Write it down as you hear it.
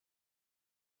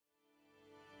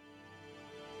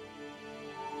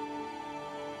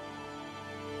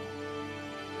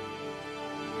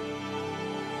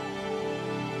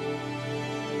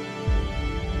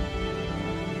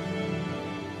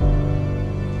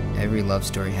Every love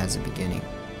story has a beginning,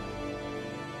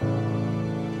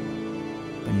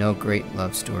 but no great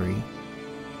love story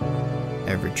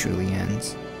ever truly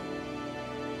ends.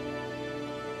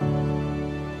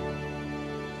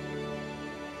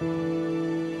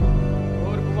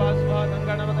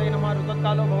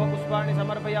 कालो भव पुष्पाणि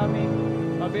समर्पयामि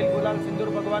अबील गुलाल सिंदूर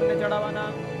भगवान ने चढ़ावाना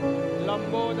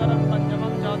लंबोदरम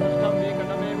पंचमम चतुष्टम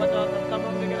विकटमेव च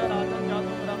सप्तमम विग्रहराजं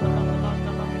चतुर्थम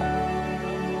तथाष्टमम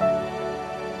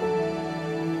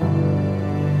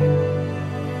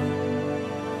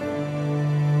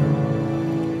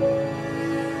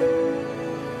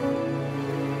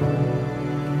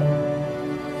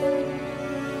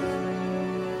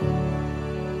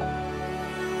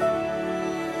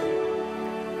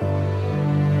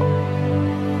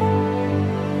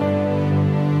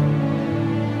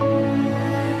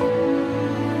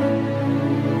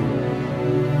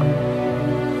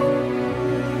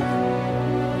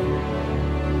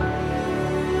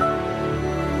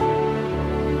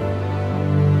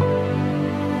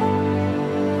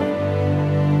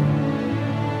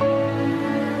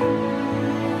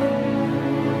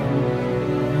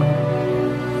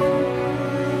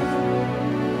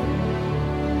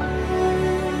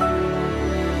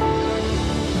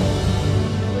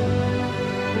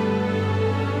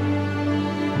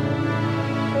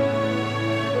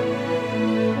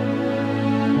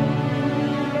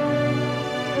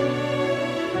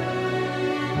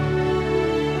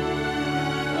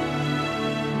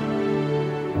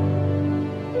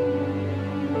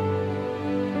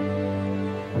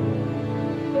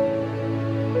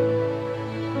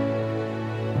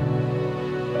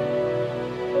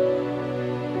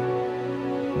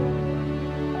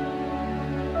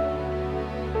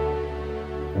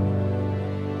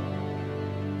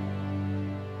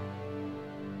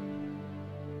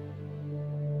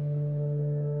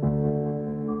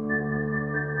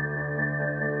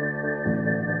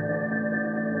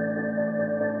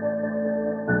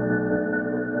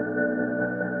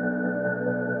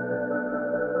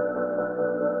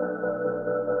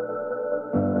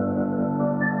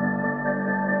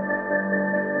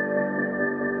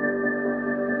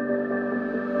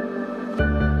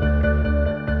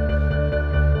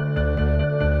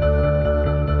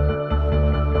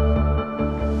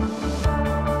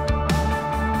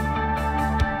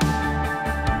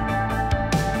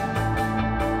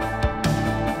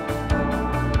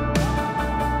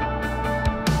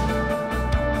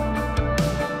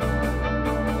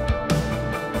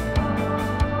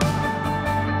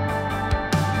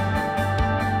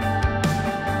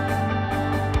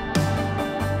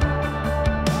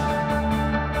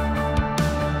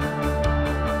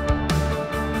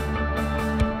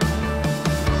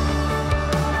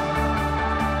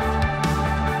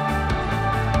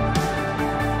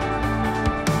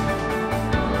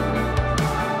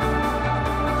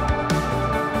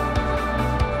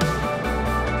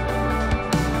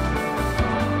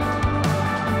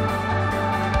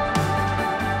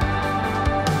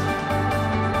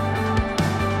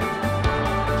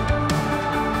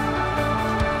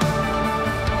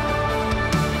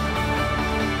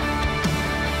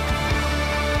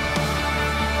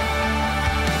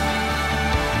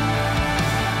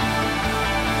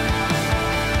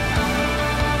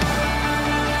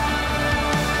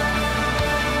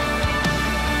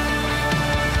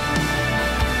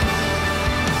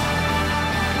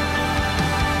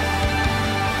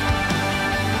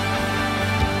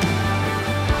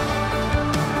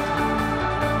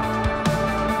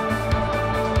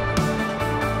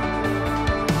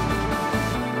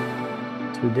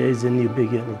Today is a new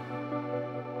beginning.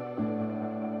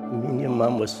 Me and your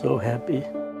mom was so happy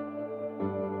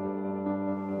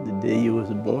the day you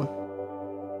was born.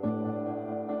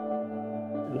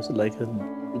 It was like a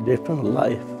different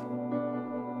life.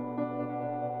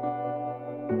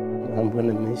 I'm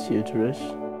gonna miss you, Trish.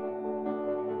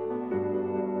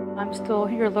 I'm still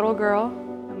your little girl,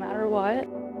 no matter what.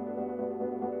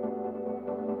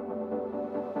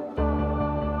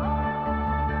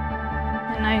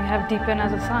 And now you have Depen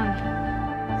as a son.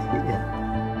 Yeah.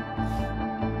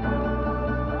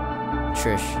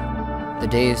 Trish, the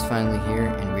day is finally here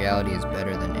and reality is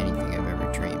better than anything I've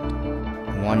ever dreamed.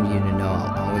 I wanted you to know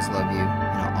I'll always love you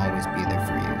and I'll always be there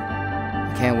for you.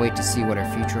 I can't wait to see what our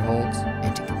future holds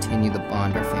and to continue the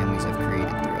bond our families have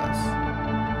created through us.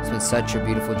 It's been such a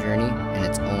beautiful journey and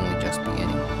it's only just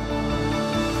beginning.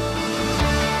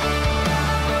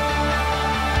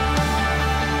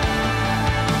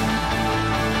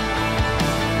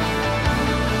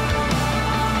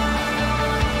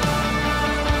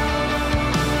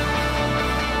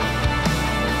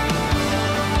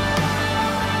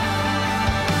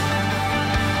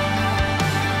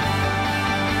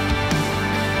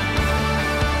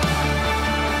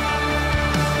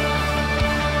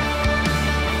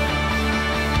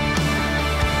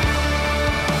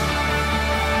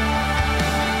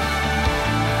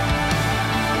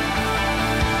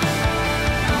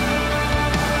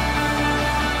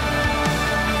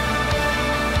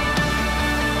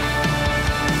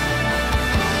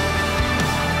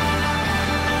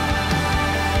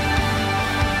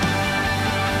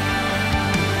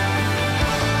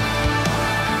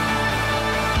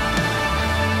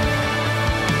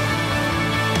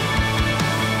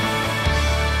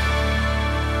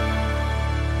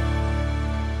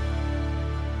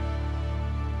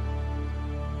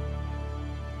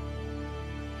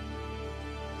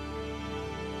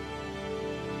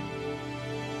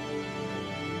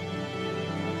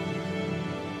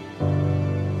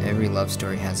 Every love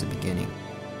story has a beginning.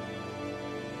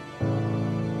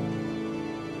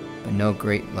 But no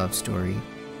great love story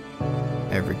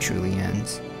ever truly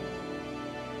ends.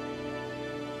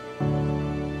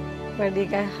 कधी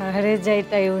काय हारे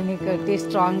जायता એવું નહીં કરતી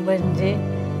strong બનજે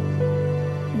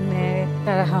ને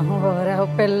તારા હું વરા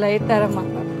પહેલા તારા મા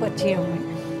બાપ પછી અમે.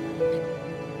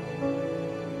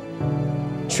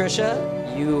 Trisha,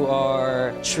 you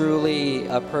are truly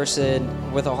a person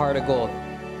with a heart of gold.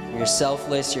 You're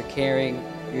selfless, you're caring,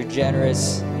 you're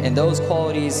generous, and those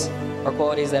qualities are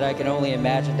qualities that I can only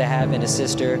imagine to have in a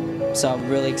sister. So I'm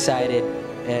really excited,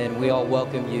 and we all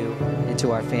welcome you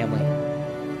into our family.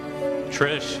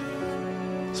 Trish,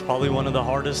 it's probably one of the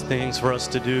hardest things for us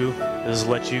to do is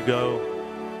let you go.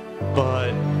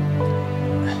 But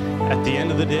at the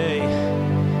end of the day,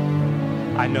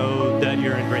 I know that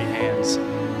you're in great hands.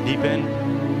 Depen,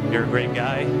 you're a great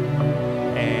guy,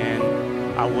 and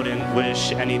I wouldn't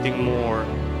wish anything more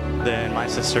than my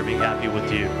sister being happy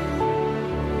with you.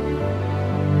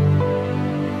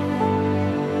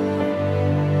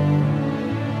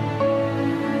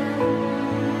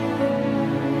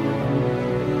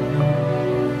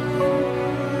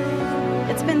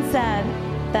 It's been said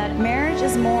that marriage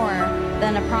is more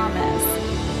than a promise.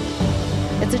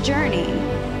 It's a journey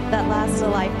that lasts a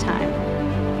lifetime.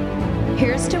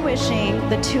 Here's to wishing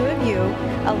the two of you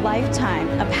a lifetime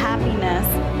of happiness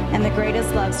and the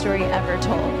greatest love story ever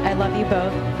told. I love you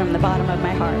both from the bottom of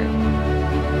my heart.